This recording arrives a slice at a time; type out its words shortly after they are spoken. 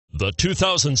The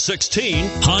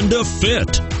 2016 Honda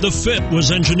Fit. The Fit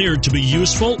was engineered to be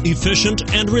useful,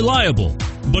 efficient, and reliable.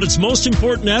 But its most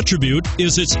important attribute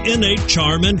is its innate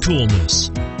charm and coolness,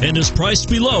 and is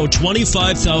priced below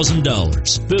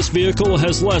 $25,000. This vehicle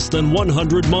has less than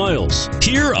 100 miles.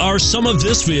 Here are some of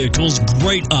this vehicle's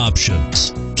great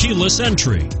options: keyless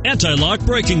entry, anti-lock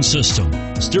braking system,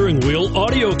 steering wheel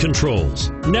audio controls,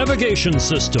 navigation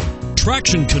system,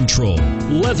 traction control,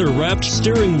 leather-wrapped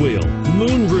steering wheel,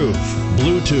 moonroof,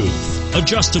 Bluetooth,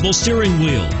 adjustable steering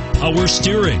wheel, power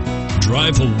steering.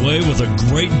 Drive away with a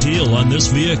great deal on this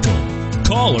vehicle.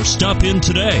 Call or stop in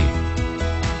today.